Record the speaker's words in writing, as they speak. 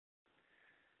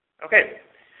Okay,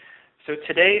 so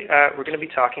today we're going to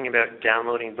be talking about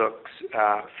downloading books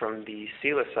from the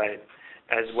CELA site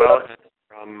as well as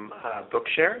from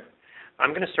Bookshare.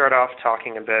 I'm going to start off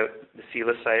talking about the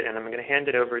CELA site, and I'm going to hand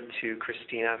it over to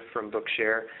Christina from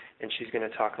Bookshare, and she's going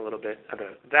to talk a little bit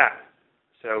about that.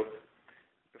 So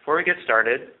before we get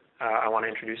started, I want to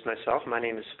introduce myself. My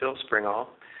name is Phil Springall.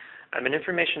 I'm an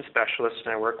information specialist,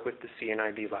 and I work with the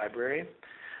CNIB library.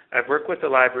 I've worked with the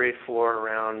library for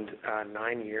around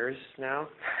 9 years now,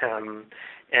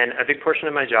 and a big portion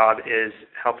of my job is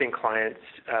helping clients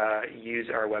use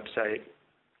our website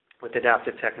with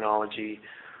adaptive technology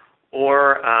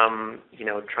or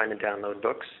trying to download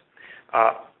books.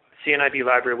 CNIB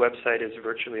library website is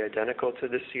virtually identical to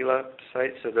the CELA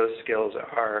site, so those skills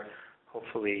are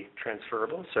hopefully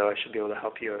transferable, so I should be able to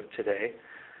help you out today.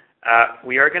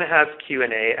 We are going to have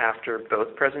Q&A after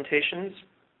both presentations.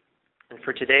 And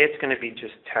for today, it's going to be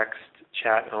just text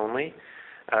chat only.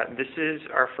 This is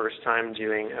our first time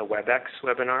doing a WebEx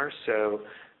webinar, so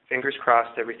fingers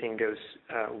crossed everything goes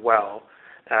well.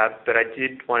 But I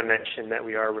did want to mention that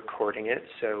we are recording it,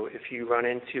 so if you run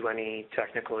into any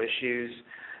technical issues,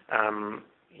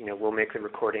 we'll make the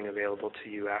recording available to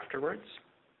you afterwards.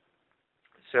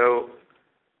 So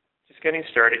just getting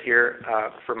started here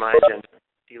for my agenda,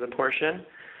 CELA portion.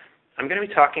 I'm going to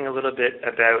be talking a little bit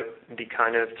about the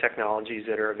kind of technologies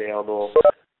that are available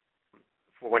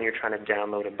for when you're trying to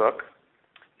download a book.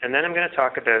 And then I'm going to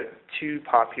talk about two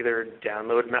popular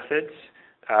download methods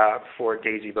for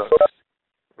DAISY books.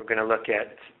 We're going to look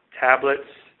at tablets,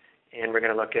 and we're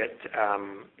going to look at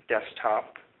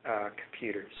desktop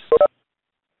computers.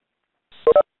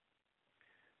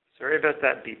 Sorry about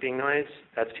that beeping noise.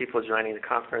 That's people joining the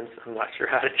conference. I'm not sure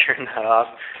how to turn that off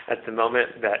at the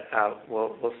moment, but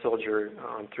we'll soldier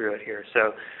on through it here.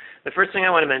 So the first thing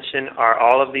I want to mention are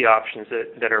all of the options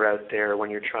that are out there when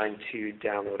you're trying to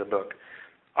download a book.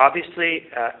 Obviously,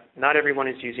 not everyone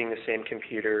is using the same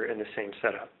computer and the same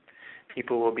setup.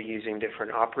 People will be using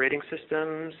different operating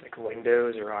systems like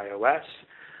Windows or iOS.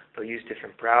 They'll use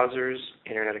different browsers,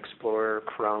 Internet Explorer,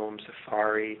 Chrome,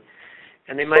 Safari,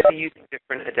 and they might be using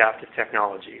different adaptive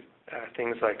technology,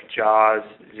 things like JAWS,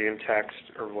 Zoom Text,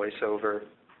 or VoiceOver.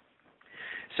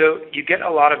 So you get a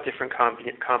lot of different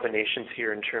combinations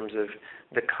here in terms of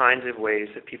the kinds of ways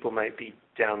that people might be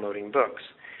downloading books.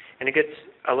 And it gets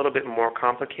a little bit more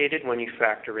complicated when you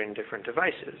factor in different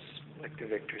devices, like the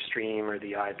Victor Stream or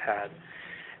the iPad.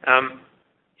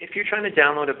 If you're trying to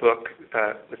download a book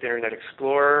with Internet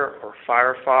Explorer or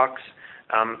Firefox,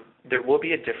 there will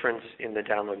be a difference in the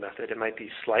download method. It might be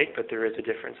slight, but there is a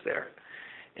difference there.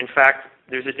 In fact,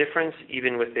 there's a difference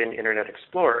even within Internet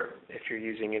Explorer. If you're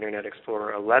using Internet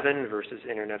Explorer 11 versus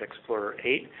Internet Explorer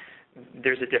 8,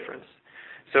 there's a difference.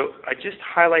 So I just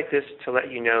highlight this to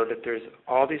let you know that there's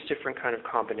all these different kind of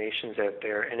combinations out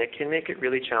there, and it can make it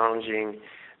really challenging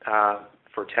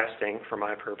for testing, for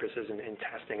my purposes, in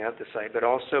testing out the site, but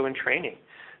also in training,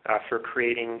 for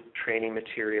creating training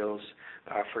materials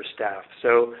for staff.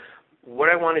 So what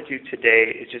I want to do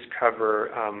today is just cover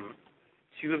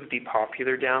two of the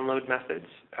popular download methods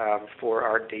for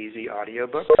our DAISY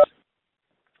audiobooks.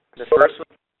 The first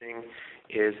one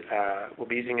is we'll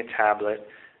be using a tablet,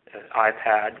 an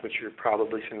iPad, which you're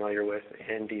probably familiar with,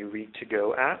 and the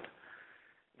Read2Go app.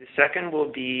 The second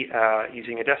will be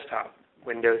using a desktop,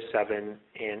 Windows 7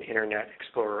 and Internet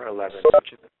Explorer 11,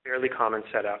 which is a fairly common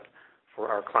setup for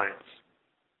our clients.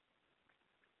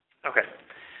 Okay,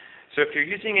 so if you're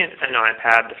using an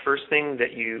iPad, the first thing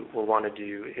that you will want to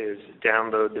do is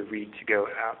download the Read2Go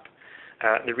app.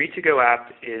 The Read2Go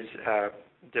app is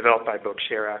developed by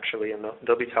Bookshare, actually, and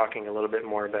they'll be talking a little bit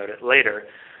more about it later.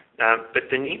 But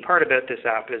the neat part about this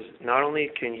app is not only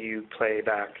can you play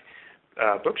back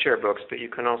Bookshare books, but you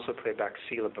can also play back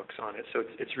CELA books on it. So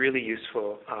it's really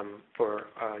useful for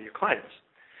your clients.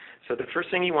 So the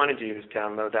first thing you want to do is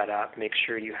download that app. Make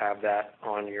sure you have that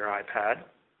on your iPad.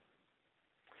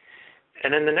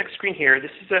 And then the next screen here,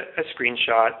 this is a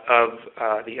screenshot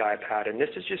of the iPad, and this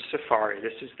is just Safari.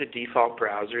 This is the default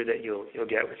browser that you'll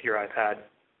get with your iPad.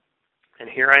 And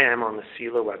here I am on the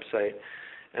CELA website,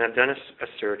 and I've done a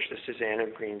search. This is Anne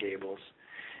of Green Gables.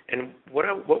 And what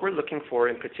we're looking for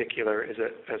in particular is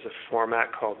a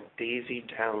format called DAISY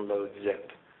Download Zip.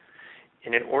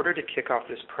 And in order to kick off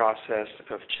this process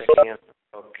of checking out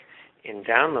the book and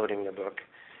downloading the book,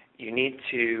 you need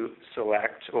to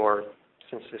select, or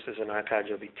since this is an iPad,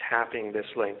 you'll be tapping this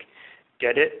link,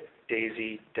 Get It,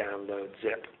 DAISY Download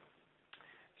Zip.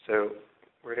 So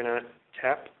we're going to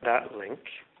tap that link,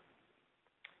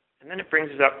 and then it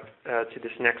brings us up to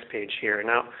this next page here.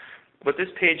 Now, what this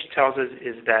page tells us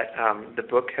is that the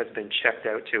book has been checked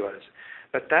out to us.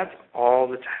 But that's all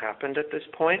that's happened at this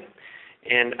point.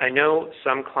 And I know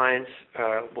some clients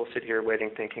will sit here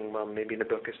waiting thinking, well, maybe the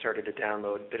book has started to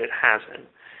download, but it hasn't.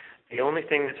 The only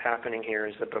thing that's happening here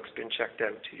is the book's been checked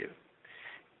out to you.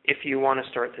 If you want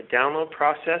to start the download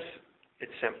process,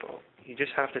 it's simple. You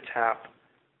just have to tap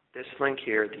this link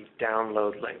here, the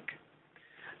download link.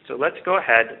 So let's go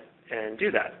ahead and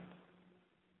do that.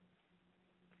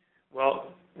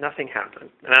 Well, nothing happened.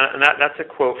 And that's a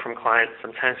quote from clients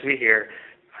sometimes we hear.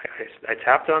 I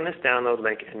tapped on this download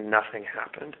link and nothing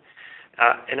happened.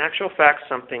 In actual fact,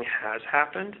 something has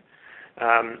happened.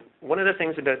 One of the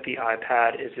things about the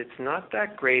iPad is it's not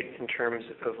that great in terms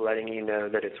of letting you know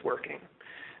that it's working,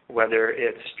 whether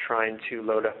it's trying to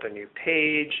load up a new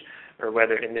page or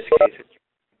whether in this case it's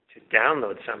to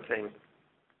download something.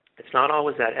 It's not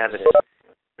always that evident.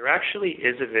 There actually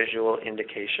is a visual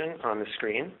indication on the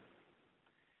screen.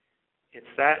 It's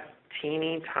that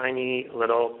teeny tiny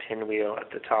little pinwheel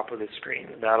at the top of the screen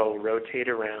that'll rotate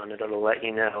around and it'll let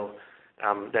you know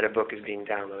that a book is being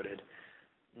downloaded.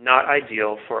 Not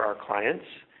ideal for our clients.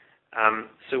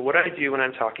 So what I do when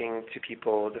I'm talking to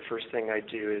people, the first thing I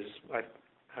do is I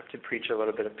have to preach a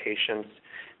little bit of patience.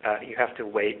 You have to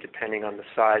wait depending on the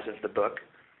size of the book.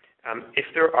 If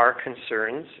there are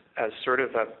concerns, as sort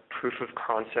of a proof of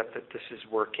concept that this is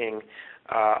working,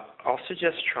 I'll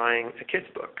suggest trying a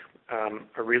kid's book,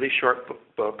 a really short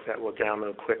book that will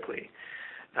download quickly.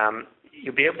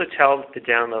 You'll be able to tell that the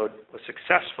download was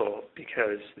successful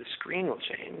because the screen will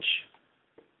change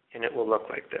and it will look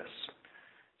like this.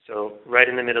 So right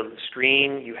in the middle of the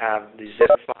screen, you have the zip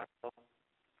file.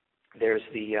 There's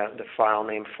the file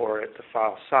name for it, the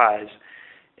file size,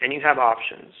 and you have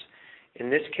options. In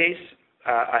this case,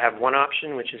 I have one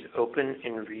option, which is open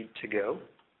and read to go.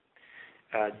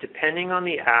 Depending on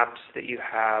the apps that you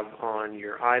have on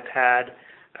your iPad,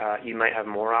 you might have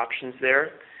more options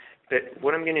there. But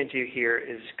what I'm going to do here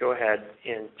is go ahead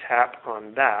and tap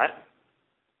on that.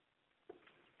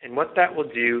 And what that will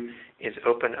do is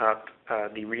open up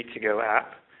the Read to Go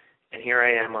app. And here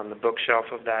I am on the bookshelf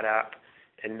of that app.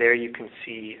 And there you can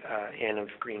see Anne of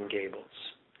Green Gables.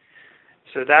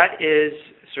 So that is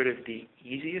sort of the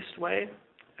easiest way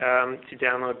to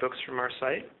download books from our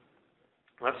site.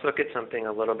 Let's look at something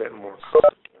a little bit more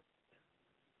complicated.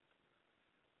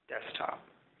 Desktop.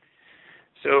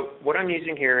 So what I'm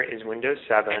using here is Windows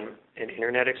 7 and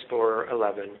Internet Explorer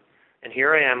 11. And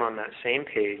here I am on that same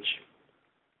page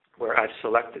where I've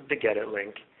selected the Get It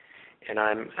link. And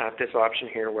I'm at this option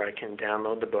here where I can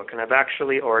download the book. And I've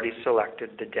actually already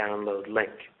selected the download link.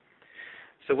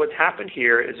 So what's happened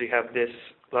here is we have this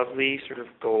lovely sort of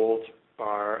gold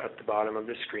bar at the bottom of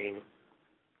the screen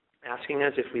asking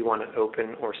us if we want to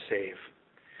open or save.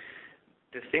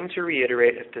 The thing to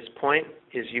reiterate at this point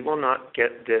is you will not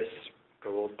get this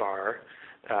gold bar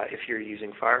if you're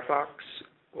using Firefox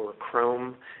or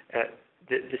Chrome.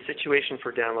 The situation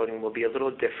for downloading will be a little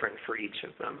different for each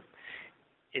of them.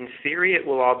 In theory, it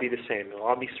will all be the same. It will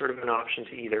all be sort of an option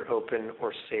to either open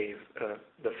or save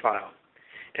the file.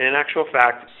 And in actual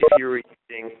fact, if you were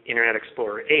using Internet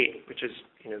Explorer 8, which is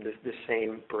the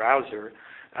same browser,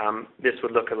 this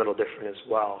would look a little different as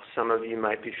well. Some of you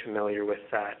might be familiar with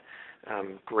that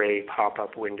gray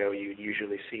pop-up window you'd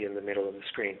usually see in the middle of the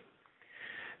screen.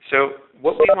 So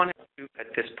what we want to do at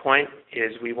this point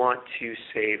is we want to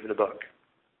save the book.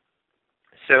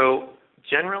 So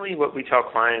generally what we tell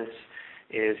clients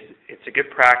is it's a good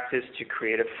practice to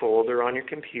create a folder on your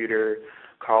computer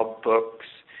called Books,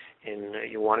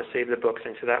 and you want to save the books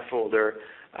into that folder.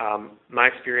 My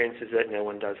experience is that no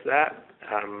one does that.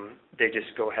 They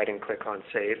just go ahead and click on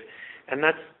Save, and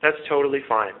that's totally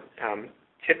fine.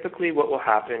 Typically what will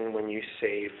happen when you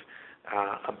save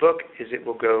a book is it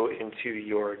will go into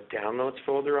your Downloads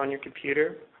folder on your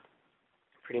computer.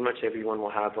 Pretty much everyone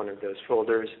will have one of those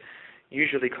folders,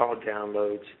 usually called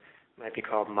Downloads, might be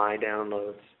called My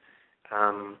Downloads.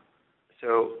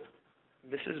 So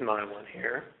this is my one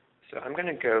here. So I'm going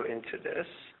to go into this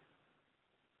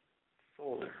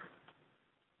folder.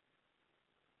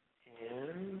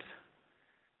 And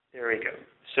there we go.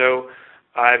 So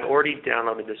I've already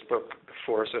downloaded this book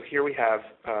before. So here we have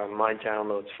my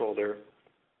Downloads folder.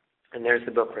 And there's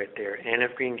the book right there, Anne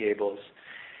of Green Gables.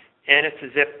 And it's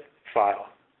a zip file.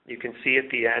 You can see at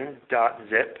the end,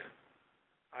 .zip.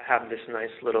 I have this nice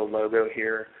little logo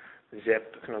here,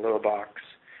 zip, in a little box.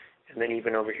 And then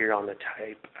even over here on the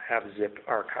type, I have zip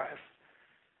archive.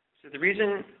 So the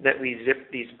reason that we zip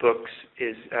these books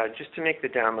is just to make the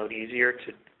download easier,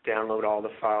 to download all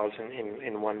the files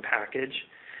in one package.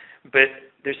 But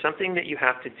there's something that you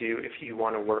have to do if you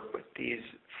want to work with these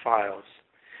files.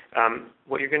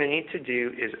 What you're going to need to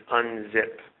do is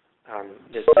unzip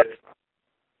this zip file.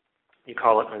 You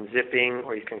call it unzipping,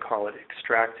 or you can call it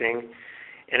extracting.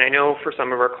 And I know for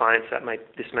some of our clients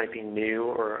this might be new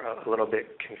or a little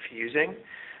bit confusing.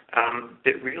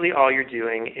 But really all you're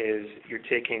doing is you're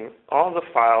taking all the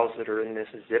files that are in this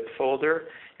zip folder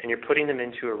and you're putting them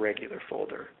into a regular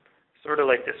folder, sort of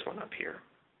like this one up here.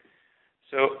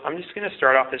 So I'm just going to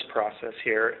start off this process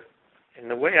here. And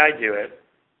the way I do it,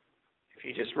 if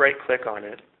you just right-click on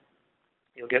it,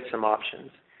 you'll get some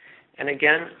options. And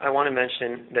again, I want to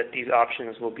mention that these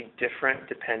options will be different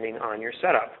depending on your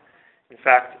setup. In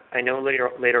fact, I know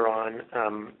later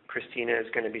on, Christina is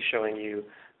going to be showing you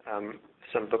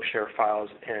some Bookshare files,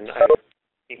 and I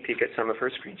sneak peek at some of her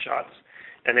screenshots,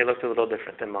 and they looked a little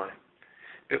different than mine.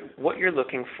 But what you're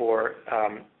looking for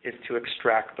is to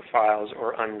extract the files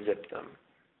or unzip them.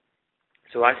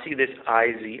 So I see this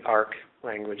IZARC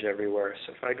language everywhere.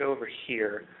 So if I go over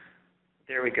here,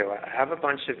 there we go. I have a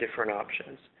bunch of different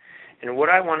options. And what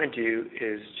I want to do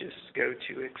is just go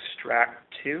to Extract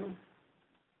To.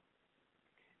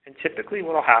 And typically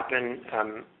what will happen,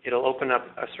 it'll open up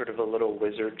a sort of a little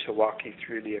wizard to walk you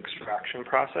through the extraction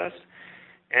process.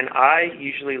 And I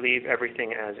usually leave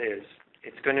everything as is.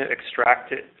 It's going to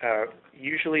extract it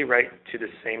usually right to the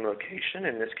same location,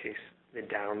 in this case, the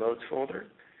Downloads folder.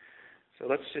 So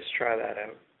let's just try that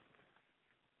out.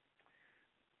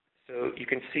 So you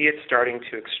can see it's starting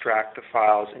to extract the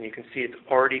files, and you can see it's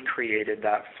already created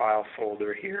that file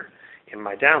folder here in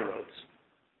my downloads.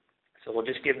 So we'll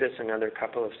just give this another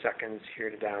couple of seconds here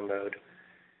to download.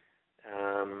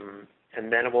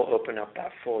 And then it will open up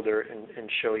that folder and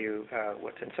show you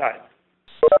what's inside.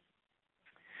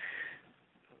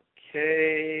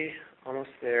 Okay, almost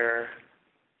there,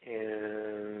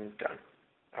 and done.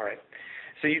 All right,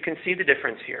 so you can see the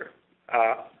difference here.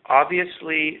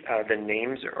 Obviously, the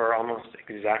names are almost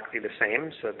exactly the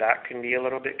same, so that can be a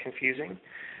little bit confusing.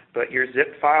 But your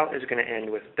zip file is going to end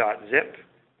with .zip,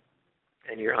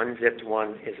 and your unzipped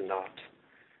one is not.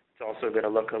 It's also going to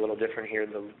look a little different here.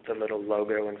 The little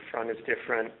logo in front is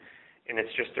different, and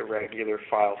it's just a regular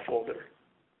file folder.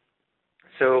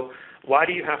 So why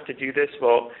do you have to do this?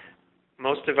 Well,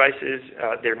 most devices,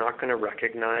 they're not going to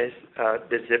recognize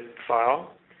the zip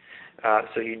file,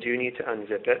 so you do need to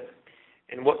unzip it.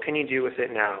 And what can you do with it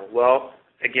now? Well,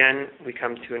 again, we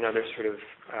come to another sort of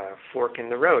fork in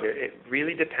the road. It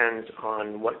really depends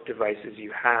on what devices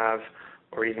you have,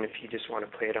 or even if you just want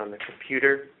to play it on the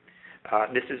computer.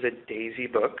 This is a DAISY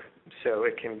book, so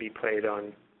it can be played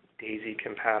on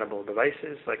DAISY-compatible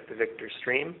devices like the Victor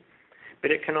Stream,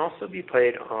 but it can also be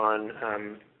played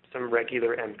on some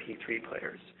regular MP3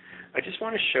 players. I just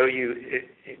want to show you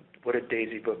what a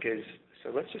DAISY book is,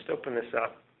 so let's just open this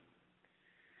up.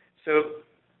 So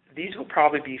these will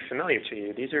probably be familiar to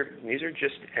you. These are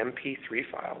just MP3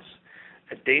 files.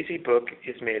 A DAISY book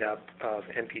is made up of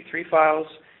MP3 files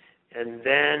and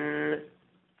then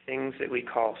things that we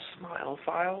call SMILE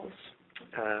files.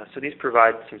 So these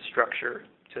provide some structure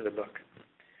to the book.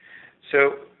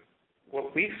 So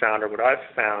what we found, or what I've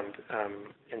found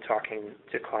in talking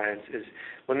to clients, is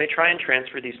when they try and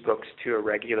transfer these books to a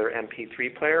regular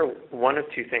MP3 player, one of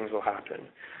two things will happen.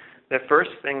 The first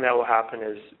thing that will happen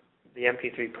is the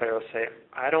MP3 player will say,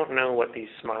 I don't know what these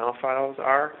SMILE files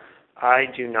are. I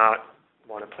do not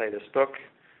want to play this book.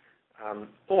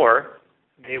 Or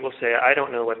they will say, I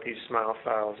don't know what these SMILE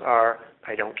files are.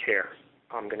 I don't care.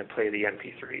 I'm going to play the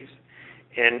MP3s.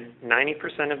 And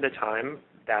 90% of the time,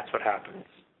 that's what happens.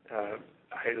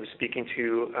 I was speaking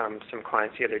to some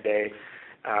clients the other day,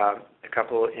 a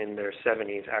couple in their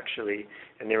 70s actually,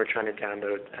 and they were trying to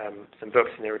download some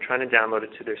books, and they were trying to download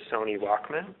it to their Sony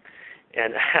Walkman.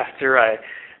 And after I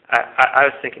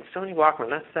was thinking, Sony Walkman,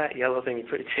 that's that yellow thing you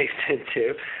put your tapes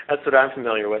into. That's what I'm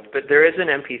familiar with. But there is an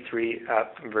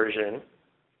MP3 version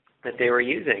that they were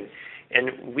using.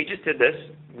 And we just did this.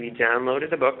 We downloaded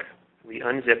the book. We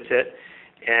unzipped it.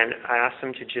 And I asked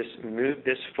them to just move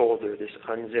this folder, this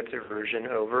unzipped version,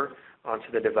 over onto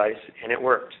the device, and it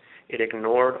worked. It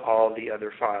ignored all the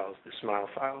other files, the SMILE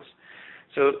files.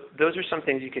 So those are some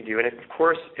things you can do. And of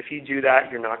course, if you do that,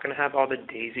 you're not going to have all the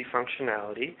DAISY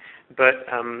functionality. But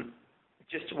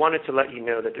just wanted to let you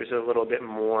know that there's a little bit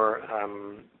more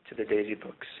to the DAISY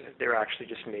books. They're actually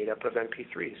just made up of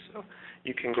MP3s. So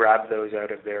you can grab those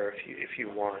out of there if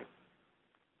you want.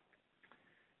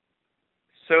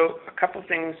 So a couple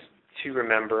things to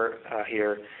remember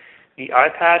here. The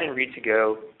iPad and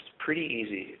Read2Go is pretty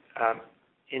easy.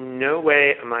 In no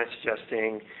way am I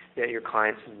suggesting that your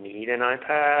clients need an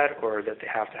iPad or that they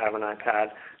have to have an iPad.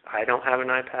 I don't have an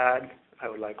iPad. I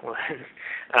would like one.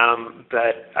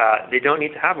 But they don't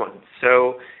need to have one.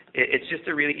 So it's just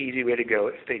a really easy way to go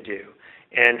if they do.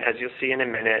 And as you'll see in a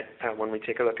minute when we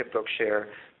take a look at Bookshare,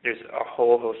 there's a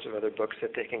whole host of other books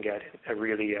that they can get, a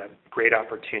really great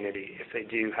opportunity if they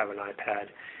do have an iPad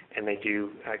and they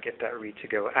do get that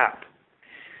Read2Go app.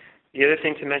 The other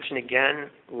thing to mention again,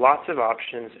 lots of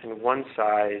options, and one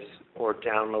size or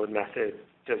download method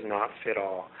does not fit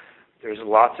all. There's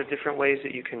lots of different ways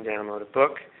that you can download a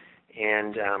book,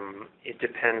 and it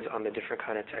depends on the different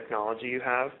kind of technology you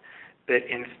have. But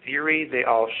in theory, they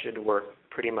all should work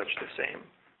pretty much the same.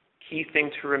 Key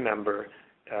thing to remember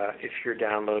if you're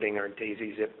downloading our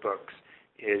DAISY zip books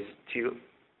is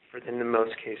in the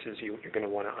most cases, you're going to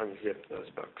want to unzip those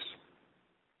books.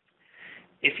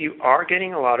 If you are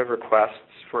getting a lot of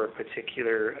requests for a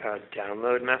particular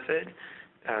download method,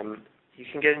 you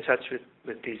can get in touch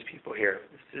with these people here.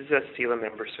 This is CELA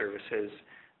Member Services,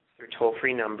 their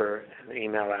toll-free number and their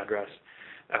email address.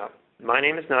 My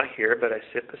name is not here, but I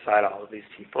sit beside all of these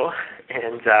people,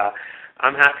 and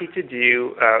I'm happy to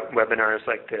do webinars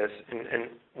like this. And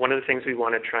one of the things we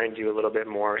want to try and do a little bit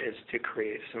more is to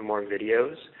create some more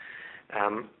videos.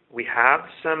 We have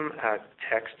some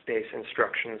text-based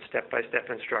instructions, step-by-step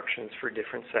instructions for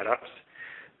different setups.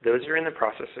 Those are in the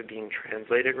process of being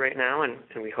translated right now, and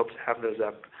we hope to have those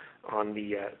up on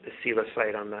the CELA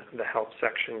site on the help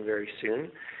section very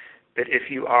soon. But if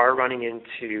you are running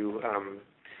into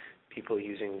people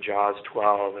using JAWS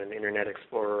 12 and Internet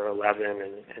Explorer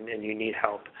 11 and you need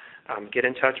help, get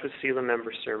in touch with CELA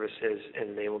Member Services,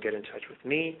 and they will get in touch with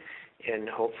me, and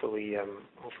hopefully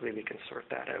we can sort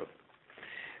that out.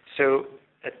 So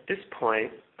at this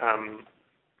point,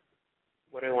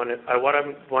 what I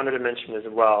wanted to mention as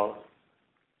well,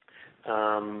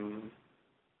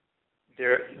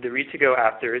 the Read2Go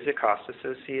app, there is a cost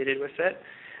associated with it.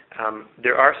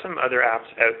 There are some other apps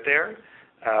out there.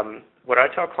 What I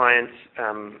tell clients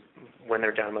when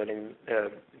they're downloading,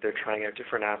 they're trying out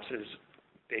different apps is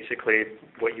basically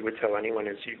what you would tell anyone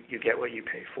is you get what you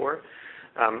pay for.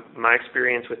 My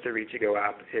experience with the Read2Go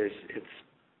app is it's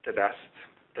the best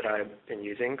that I've been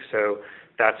using, so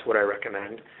that's what I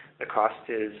recommend. The cost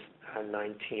is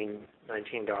 $19,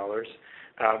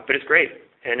 but it's great.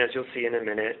 And as you'll see in a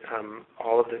minute,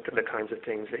 all of the kinds of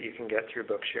things that you can get through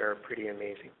Bookshare are pretty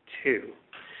amazing too.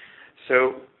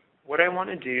 So what I want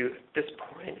to do at this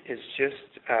point is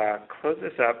just close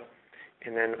this up,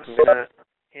 and then I'm going to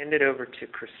hand it over to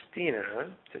Christina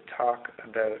to talk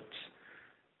about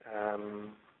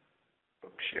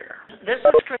Bookshare. This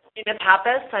is Christina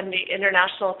Pappas. I'm the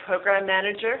International Program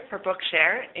Manager for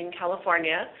Bookshare in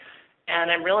California,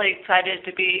 and I'm really excited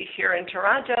to be here in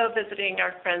Toronto visiting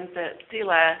our friends at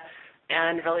CELA,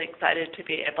 and really excited to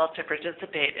be able to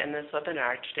participate in this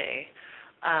webinar today.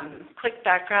 Quick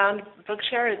background,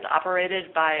 Bookshare is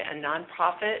operated by a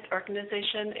nonprofit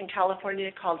organization in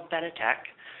California called Benetech.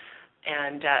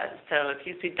 And so if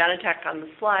you see Benetech on the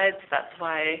slides, that's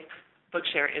why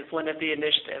Bookshare is one of the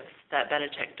initiatives that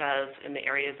Benetech does in the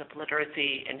areas of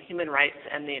literacy and human rights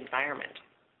and the environment.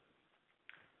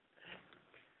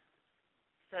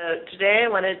 So today I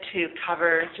wanted to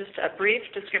cover just a brief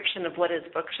description of what is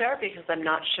Bookshare, because I'm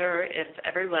not sure if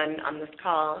everyone on this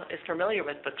call is familiar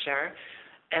with Bookshare.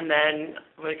 And then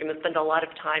we're going to spend a lot of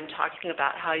time talking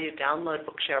about how you download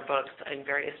Bookshare books on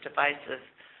various devices,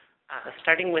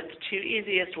 starting with the two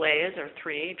easiest ways, or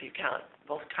three if you count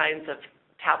both kinds of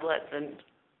tablets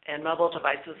and mobile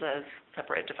devices as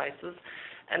separate devices.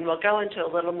 And we'll go into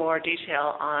a little more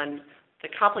detail on the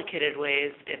complicated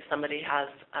ways if somebody has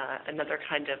another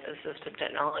kind of assistive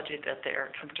technology that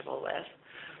they're comfortable with.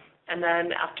 And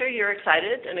then after you're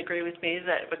excited and agree with me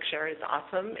that Bookshare is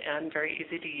awesome and very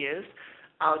easy to use,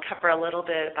 I'll cover a little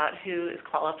bit about who is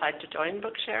qualified to join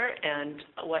Bookshare and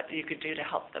what you could do to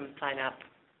help them sign up.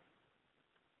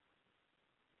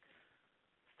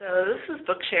 So this is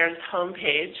Bookshare's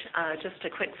homepage. Just a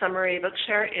quick summary,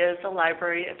 Bookshare is a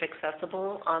library of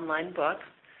accessible online books,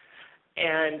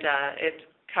 and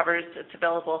it's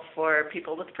available for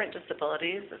people with print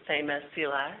disabilities, the same as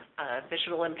CELA,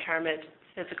 visual impairment,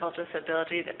 physical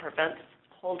disability that prevents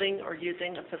holding or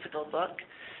using a physical book,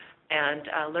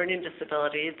 and learning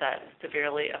disability that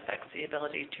severely affects the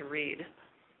ability to read.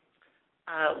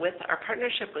 With our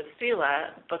partnership with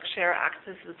CELA, Bookshare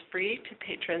access is free to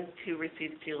patrons who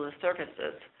receive CELA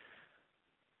services.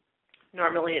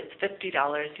 Normally it's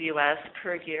 $50 US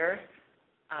per year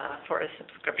for a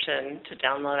subscription to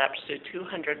download up to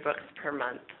 200 books per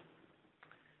month.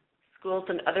 Schools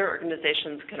and other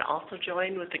organizations can also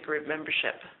join with the group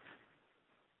membership.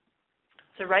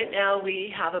 So right now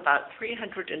we have about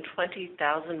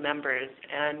 320,000 members,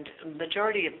 and the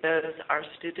majority of those are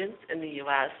students in the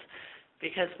US,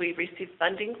 because we receive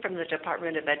funding from the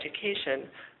Department of Education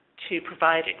to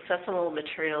provide accessible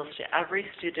materials to every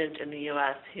student in the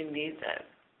U.S. who needs it.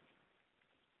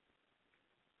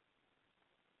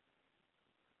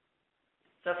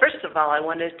 So first of all, I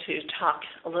wanted to talk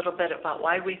a little bit about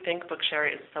why we think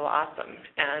Bookshare is so awesome.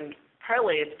 And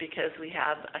partly it's because we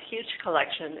have a huge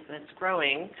collection and it's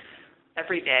growing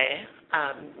every day.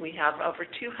 We have over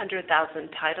 200,000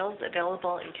 titles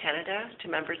available in Canada to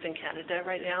members in Canada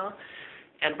right now,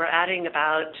 and we're adding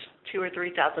about 2,000 or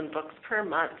 3,000 books per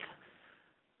month.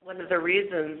 One of the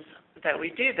reasons that we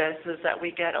do this is that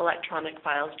we get electronic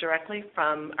files directly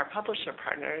from our publisher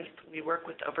partners. We work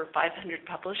with over 500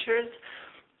 publishers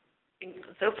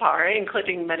so far,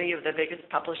 including many of the biggest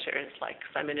publishers like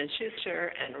Simon &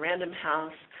 Schuster and Random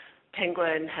House,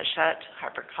 Penguin, Hachette,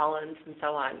 HarperCollins, and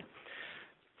so on.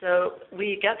 So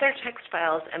we get their text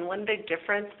files, and one big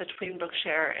difference between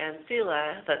Bookshare and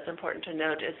CELA that's important to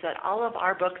note is that all of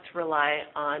our books rely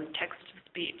on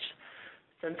text-to-speech,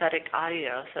 synthetic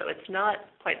audio, so it's not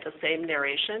quite the same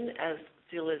narration as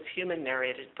CELA's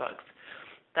human-narrated books.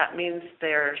 That means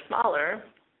they're smaller,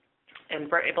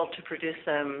 and we're able to produce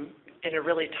them in a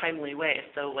really timely way.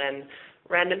 So when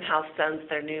Random House sends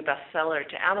their new bestseller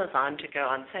to Amazon to go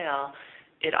on sale,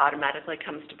 it automatically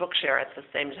comes to Bookshare at the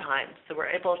same time. So we're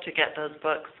able to get those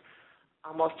books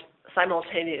almost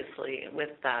simultaneously with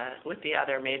the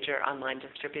other major online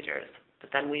distributors.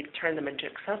 But then we turn them into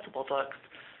accessible books,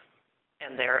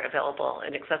 and they're available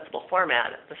in accessible format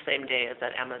the same day as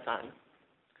at Amazon.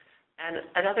 And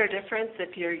another difference,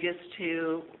 if you're used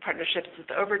to partnerships with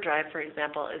Overdrive, for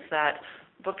example, is that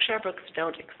Bookshare books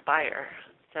don't expire.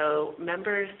 So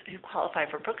members who qualify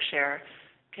for Bookshare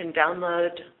can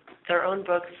download their own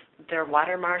books. They're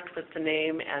watermarked with the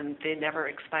name, and they never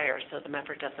expire, so the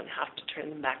member doesn't have to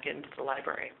turn them back into the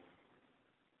library.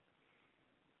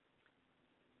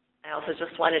 I also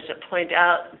just wanted to point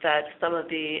out that some of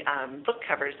the book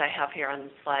covers I have here on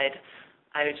the slide,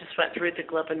 I just went through the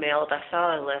Globe and Mail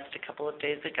bestseller list a couple of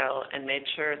days ago and made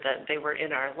sure that they were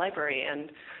in our library,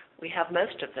 and we have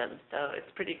most of them. So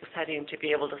it's pretty exciting to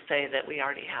be able to say that we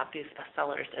already have these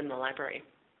bestsellers in the library.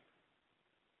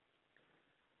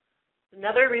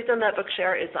 Another reason that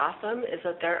Bookshare is awesome is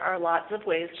that there are lots of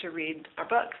ways to read our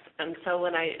books. And so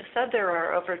when I said there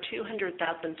are over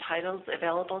 200,000 titles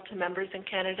available to members in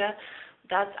Canada,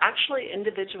 that's actually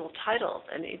individual titles.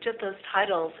 And each of those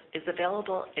titles is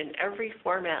available in every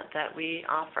format that we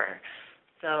offer.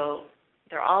 So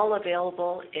they're all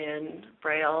available in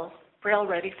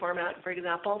Braille-ready format, for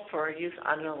example, for use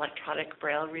on an electronic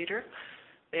Braille reader.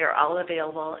 They are all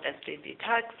available as JC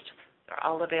text. They're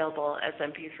all available as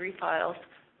MP3 files.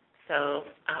 So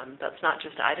that's not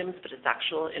just items, but it's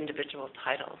actual individual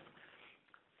titles.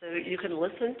 So you can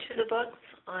listen to the books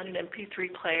on an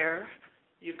MP3 player.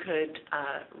 You could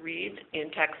read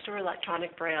in text or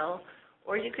electronic Braille,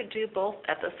 or you could do both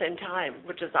at the same time,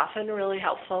 which is often really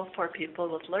helpful for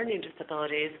people with learning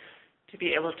disabilities to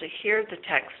be able to hear the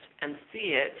text and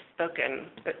see it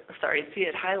see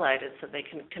it highlighted so they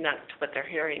can connect what they're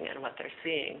hearing and what they're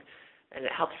seeing. And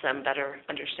it helps them better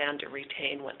understand and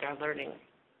retain what they're learning.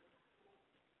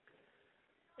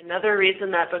 Another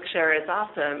reason that Bookshare is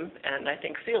awesome, and I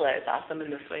think CELA is awesome in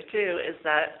this way too, is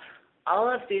that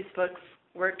all of these books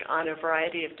work on a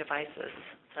variety of devices.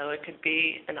 So it could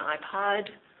be an iPod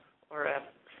or a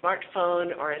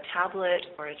smartphone or a tablet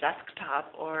or a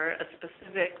desktop or a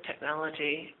specific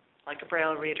technology like a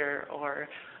Braille reader or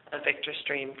a Victor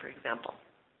Stream, for example.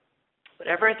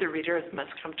 Whatever the reader is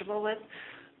most comfortable with,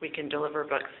 we can deliver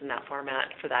books in that format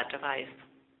for that device.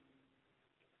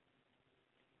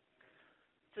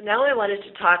 So now I wanted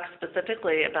to talk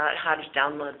specifically about how to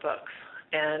download books.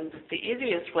 And the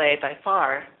easiest way by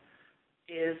far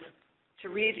is to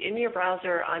read in your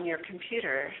browser on your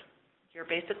computer. You're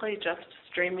basically just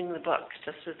streaming the book,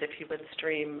 just as if you would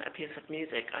stream a piece of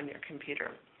music on your computer.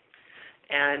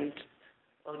 And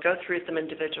we'll go through some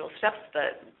individual steps,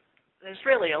 but there's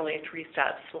really only 3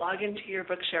 steps. Log into your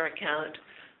Bookshare account,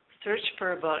 search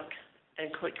for a book,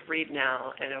 and click Read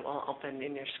Now, and it will open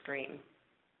in your screen.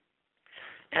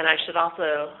 And I should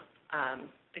also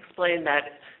explain that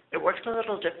it works a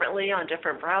little differently on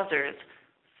different browsers.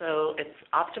 So it's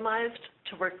optimized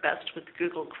to work best with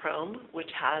Google Chrome, which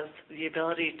has the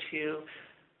ability to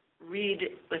read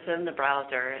within the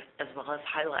browser as well as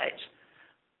highlight.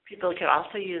 People can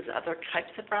also use other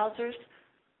types of browsers,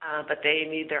 but they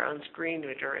need their own screen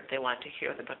reader if they want to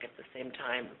hear the book at the same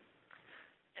time.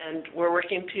 And we're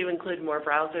working to include more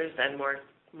browsers and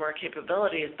more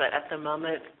capabilities, but at the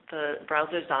moment, the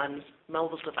browsers on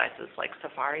mobile devices like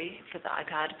Safari for the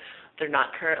iPad, they're not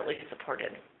currently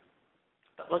supported.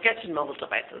 But we'll get to mobile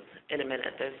devices in a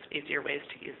minute. There's easier ways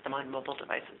to use them on mobile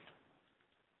devices.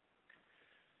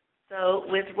 So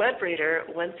with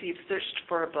WebReader, once you've searched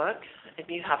for a book and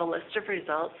you have a list of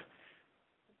results,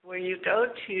 Where you go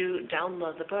to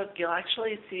download the book, you'll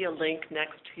actually see a link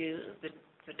next to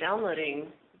the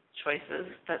downloading choices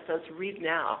that says Read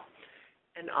Now.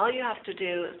 And all you have to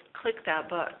do is click that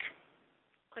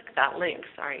link,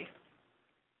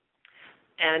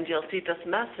 and you'll see this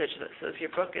message that says your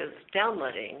book is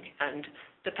downloading. And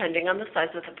depending on the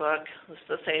size of the book, it's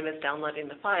the same as downloading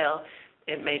the file.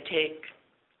 It may take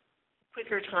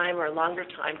quicker time or longer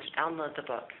time to download the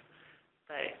book,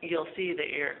 but you'll see that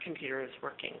your computer is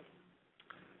working.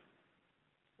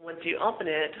 Once you open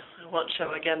it, it won't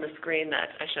show again the screen that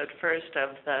I showed first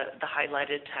of the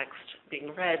highlighted text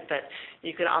being read, but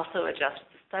you can also adjust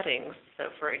the settings. So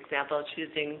for example,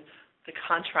 choosing the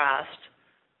contrast,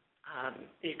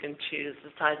 you can choose the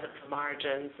size of the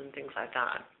margins and things like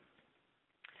that.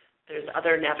 There's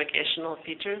other navigational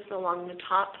features along the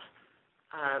top.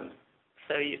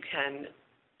 So you can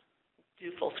do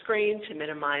full screen to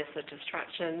minimize the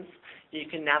distractions. You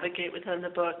can navigate within the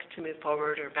book to move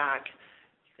forward or back.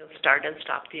 You can start and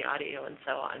stop the audio and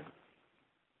so on.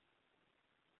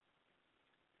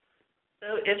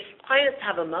 So if clients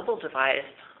have a mobile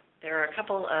device, there are a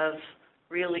couple of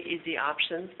really easy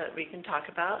options that we can talk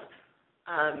about.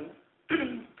 And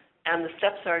the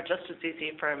steps are just as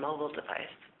easy for a mobile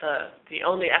device. The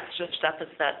only extra step is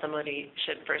that somebody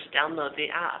should first download the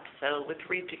app. So with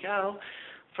Read to Go,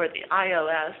 for the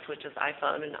iOS, which is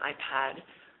iPhone and iPad,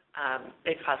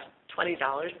 it costs $20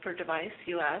 per device,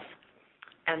 US.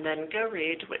 And then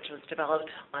GoRead, which was developed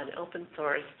on open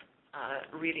source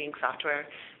reading software,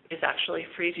 is actually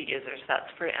free to users. That's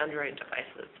for Android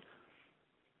devices.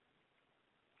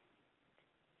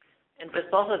 And with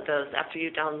both of those, after you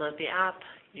download the app,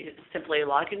 you simply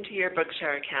log into your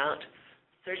Bookshare account,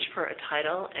 search for a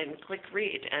title, and click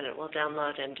Read, and it will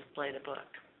download and display the book.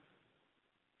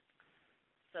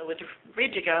 So with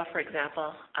Read to Go, for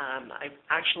example, I've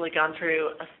actually gone through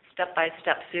a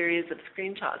step-by-step series of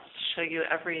screenshots to show you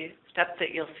every step that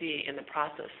you'll see in the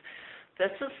process.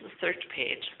 This is the search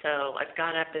page. So I've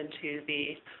gone up into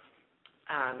the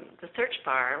search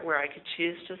bar where I could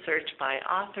choose to search by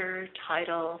author,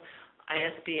 title,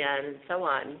 ISBN, and so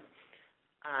on.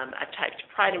 I've typed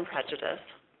Pride and Prejudice,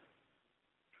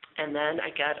 and then I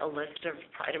get a list of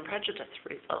Pride and Prejudice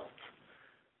results.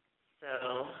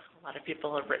 So a lot of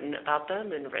people have written about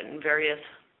them and written various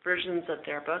versions of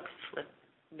their books with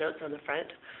notes on the front.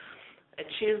 I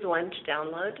choose one to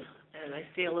download, and I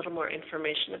see a little more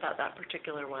information about that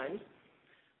particular one.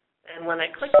 And when I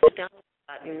click the download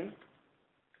button,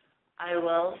 I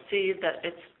will see that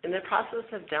it's in the process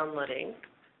of downloading.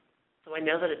 So I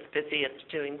know that it's busy,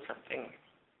 it's doing something.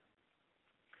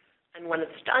 And when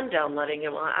it's done downloading,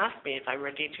 it will ask me if I'm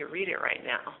ready to read it right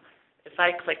now. If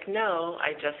I click no,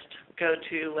 I just go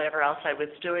to whatever else I was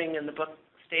doing and the book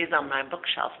stays on my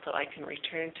bookshelf so I can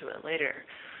return to it later.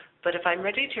 But if I'm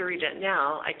ready to read it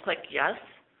now, I click yes,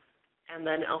 and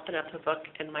then open up the book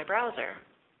in my browser.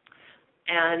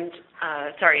 And,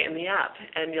 in the app.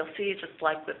 And you'll see, just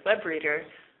like with WebReader,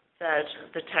 that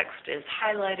the text is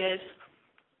highlighted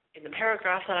in the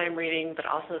paragraph that I'm reading, but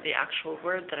also the actual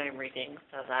word that I'm reading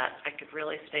so that I could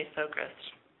really stay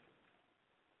focused.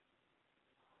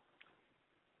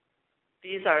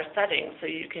 These are settings, so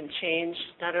you can change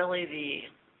not only the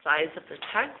size of the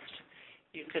text,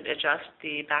 you could adjust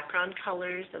the background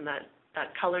colors and that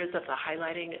colors of the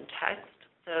highlighting and text.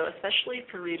 So especially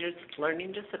for readers with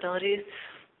learning disabilities,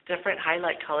 different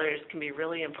highlight colors can be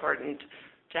really important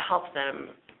to help them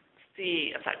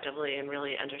see effectively and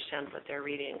really understand what they're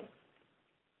reading.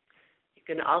 You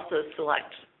can also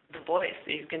select the voice,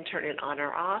 so you can turn it on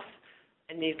or off,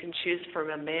 and you can choose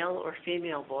from a male or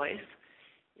female voice.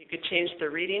 You could change the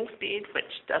reading speed, which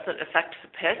doesn't affect the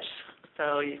pitch,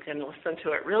 so you can listen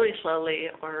to it really slowly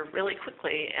or really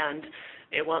quickly, and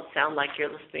it won't sound like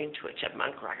you're listening to a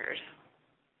chipmunk record.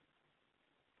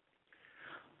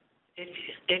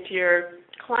 If your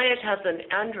client has an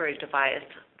Android device,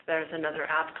 there's another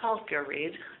app called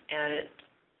GoRead, and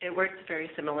it works very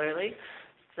similarly.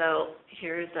 So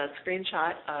here's a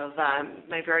screenshot of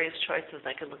my various choices.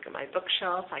 I could look at my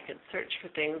bookshelf, I could search for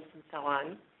things, and so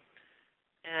on.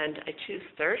 And I choose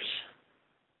search.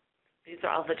 These are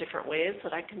all the different ways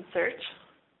that I can search.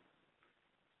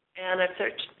 And I've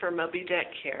searched for Moby Dick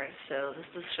here, so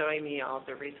this is showing me all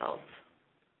the results.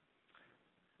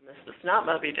 And this is not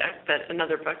Moby Dick, but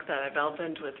another book that I've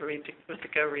opened with the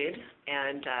GoRead,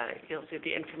 and you'll see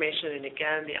the information and,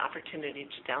 again, the opportunity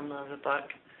to download the book.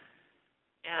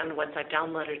 And once I've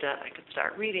downloaded it, I could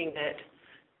start reading it,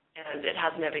 and it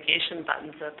has navigation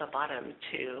buttons at the bottom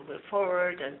to move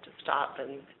forward and to stop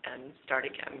and start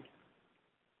again.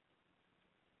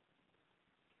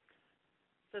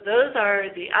 So those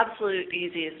are the absolute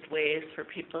easiest ways for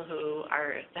people who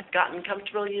have gotten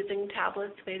comfortable using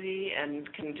tablets maybe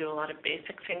and can do a lot of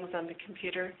basic things on the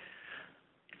computer.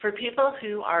 For people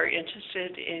who are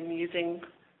interested in using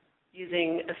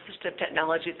assistive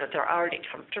technology that they're already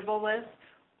comfortable with,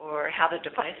 or have a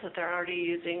device that they're already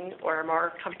using, or are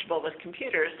more comfortable with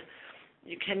computers,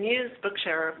 you can use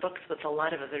Bookshare books with a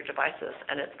lot of other devices,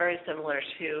 and it's very similar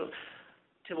to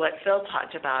what Phil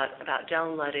talked about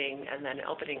downloading and then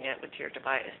opening it with your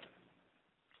device.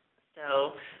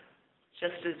 So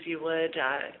just as you would,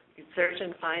 you'd search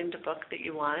and find a book that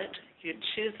you want, you'd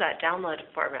choose that download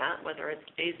format, whether it's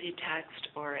AZ text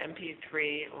or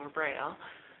MP3 or Braille,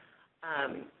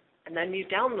 and then you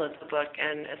download the book.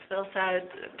 And as Phil said,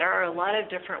 there are a lot of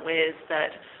different ways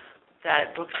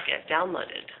that books get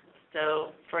downloaded.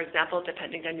 So, for example,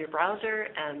 depending on your browser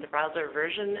and the browser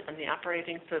version and the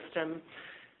operating system,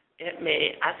 it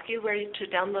may ask you where to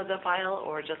download the file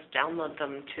or just download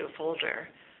them to a folder.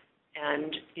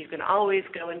 And you can always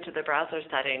go into the browser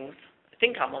settings, I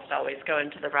think almost always go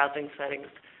into the browsing settings,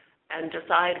 and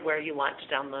decide where you want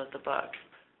to download the book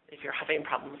if you're having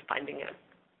problems finding it.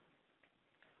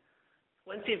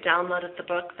 Once you've downloaded the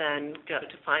book, then go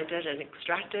to find it and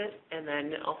extract it, and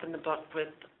then open the book with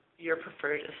your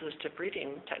preferred assistive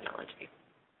reading technology.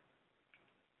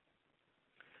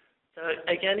 So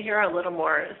again, here are a little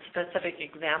more specific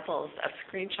examples of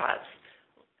screenshots.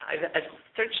 I've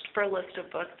searched for a list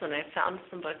of books, and I found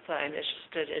some books that I'm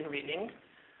interested in reading.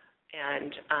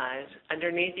 And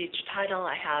underneath each title,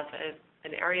 I have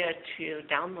an area to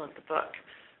download the book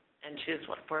and choose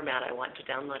what format I want to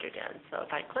download it in. So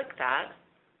if I click that,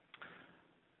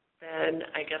 then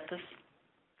I get this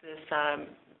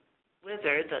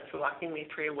wizard that's walking me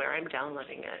through where I'm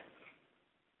downloading it.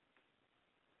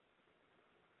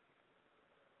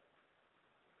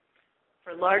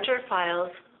 For larger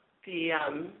files,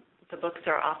 the books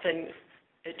are often,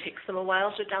 it takes them a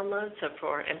while to download. So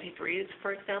for MP3s,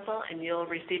 for example, and you'll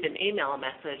receive an email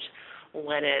message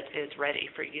when it is ready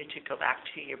for you to go back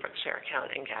to your Bookshare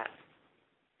account and get.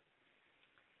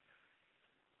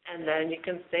 And then you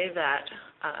can save that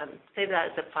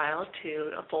zip file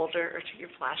to a folder or to your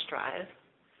flash drive.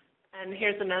 And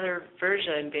here's another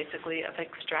version, basically, of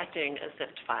extracting a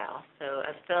zipped file. So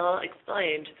as Phil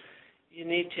explained, you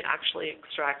need to actually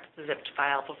extract the zipped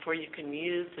file before you can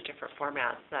use the different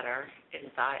formats that are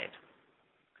inside.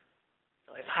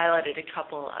 So I've highlighted a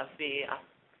couple of the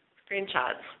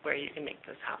screenshots where you can make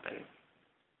this happen.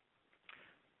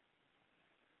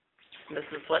 And this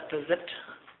is what the zipped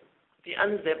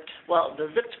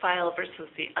file versus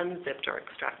the unzipped or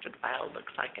extracted file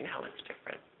looks like and how it's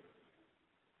different.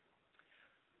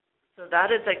 So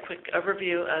that is a quick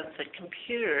overview of the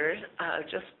computer.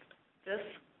 Just this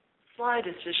slide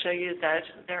is to show you that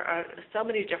there are so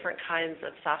many different kinds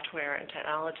of software and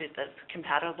technology that's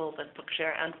compatible with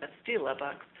Bookshare and with CELA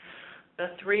books. The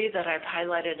three that I've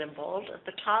highlighted in bold at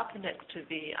the top next to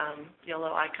the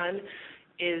yellow icon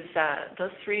is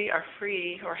those three are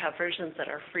free or have versions that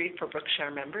are free for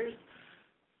Bookshare members.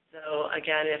 So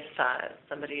again, if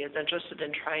somebody is interested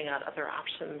in trying out other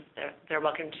options, they're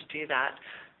welcome to do that.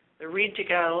 The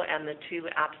Read2Go and the two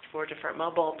apps for different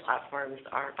mobile platforms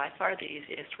are by far the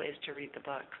easiest ways to read the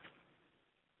books.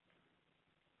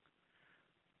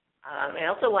 I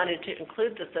also wanted to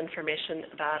include this information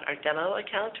about our demo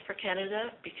account for Canada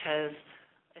because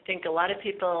I think a lot of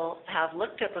people have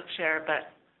looked at Bookshare,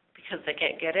 but because they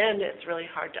can't get in, it's really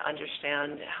hard to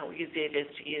understand how easy it is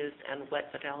to use and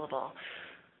what's available.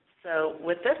 So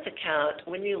with this account,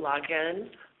 when you log in,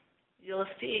 you'll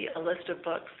see a list of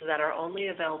books that are only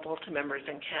available to members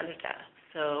in Canada.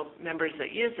 So members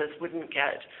that use this wouldn't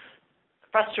get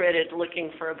frustrated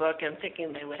looking for a book and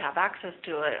thinking they would have access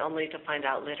to it, only to find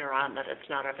out later on that it's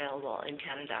not available in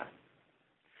Canada.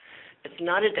 It's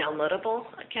not a downloadable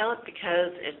account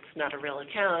because it's not a real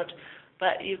account,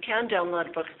 but you can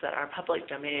download books that are public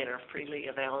domain or freely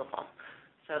available.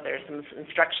 So there's some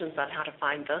instructions on how to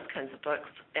find those kinds of books,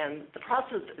 and the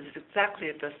process is exactly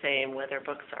the same whether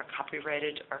books are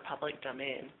copyrighted or public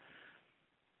domain.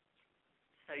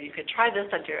 So you could try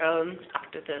this on your own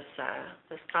after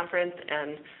this conference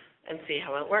and see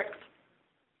how it works.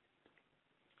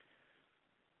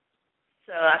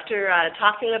 So after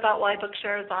talking about why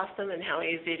Bookshare is awesome and how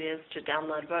easy it is to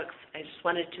download books, I just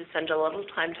wanted to spend a little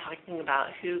time talking about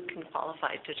who can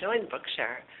qualify to join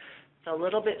Bookshare. It's a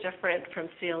little bit different from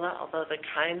CELA, although the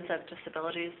kinds of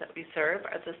disabilities that we serve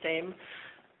are the same,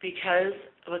 because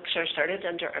Bookshare started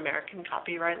under American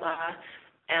copyright law,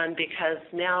 and because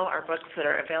now our books that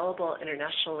are available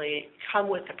internationally come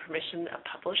with the permission of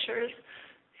publishers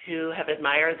who have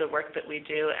admired the work that we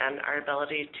do and our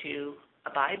ability to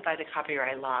abide by the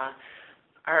copyright law,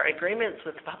 our agreements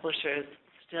with publishers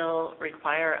still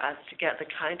require us to get the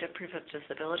kind of proof of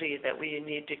disability that we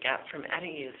need to get from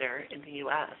any user in the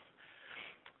U.S.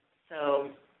 So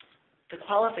the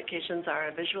qualifications are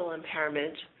a visual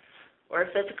impairment or a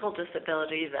physical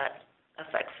disability that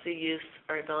affects the use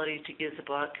or ability to use a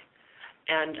book,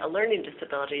 and a learning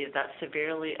disability that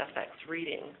severely affects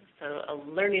reading. So a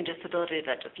learning disability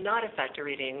that does not affect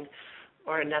reading,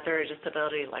 or another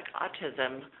disability like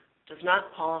autism, does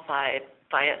not qualify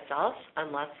by itself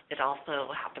unless it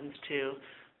also happens to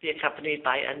be accompanied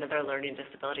by another learning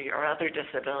disability or other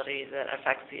disability that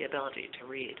affects the ability to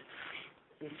read.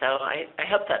 And so I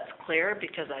hope that's clear,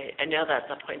 because I know that's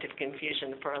a point of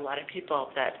confusion for a lot of people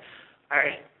that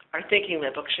are thinking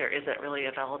that Bookshare isn't really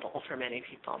available for many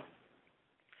people.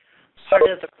 Part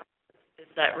of the process is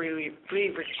that we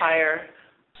require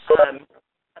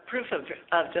a proof of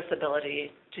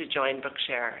disability to join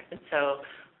Bookshare. And so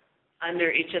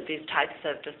under each of these types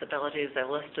of disabilities, I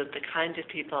listed the kind of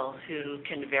people who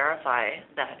can verify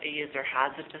that a user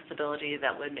has a disability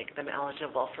that would make them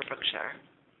eligible for Bookshare.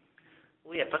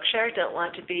 We at Bookshare don't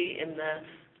want to be in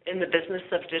the business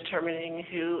of determining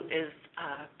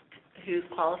who's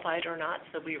qualified or not,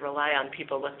 so we rely on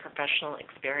people with professional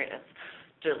experience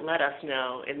to let us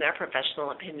know, in their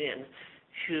professional opinion,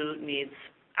 who needs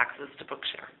access to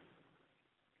Bookshare.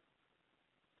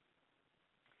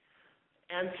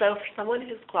 And so for someone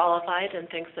who's qualified and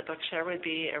thinks that Bookshare would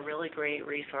be a really great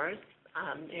resource,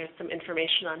 here's some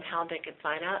information on how they could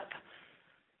sign up.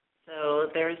 So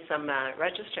there's some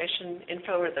registration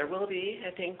info, or there will be,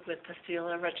 I think, with the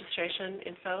CELA registration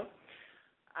info.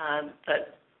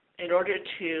 But in order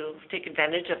to take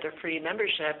advantage of the free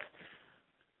membership,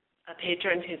 a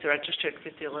patron who's registered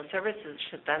for CELA services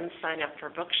should then sign up for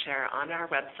Bookshare on our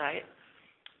website.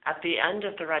 At the end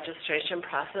of the registration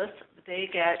process, they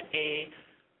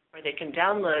can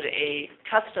download a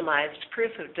customized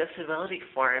proof of disability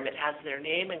form. It has their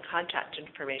name and contact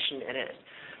information in it,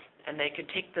 and they can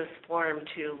take this form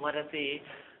to one of the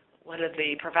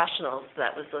professionals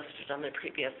that was listed on the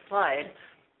previous slide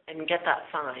and get that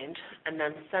signed, and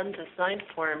then send the signed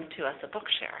form to us at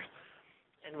Bookshare.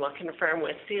 And we'll confirm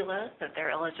with CELA that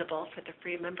they're eligible for the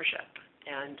free membership,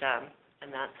 and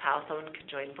that's how someone can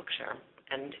join Bookshare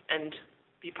and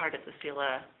be part of the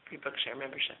CELA free Bookshare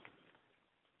membership.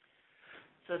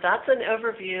 So that's an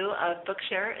overview of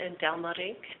Bookshare and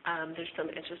downloading. There's some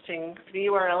interesting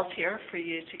URLs here for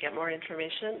you to get more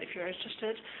information if you're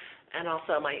interested, and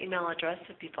also my email address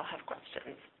if people have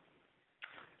questions.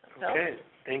 Okay.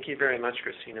 Thank you very much,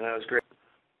 Christina. That was great.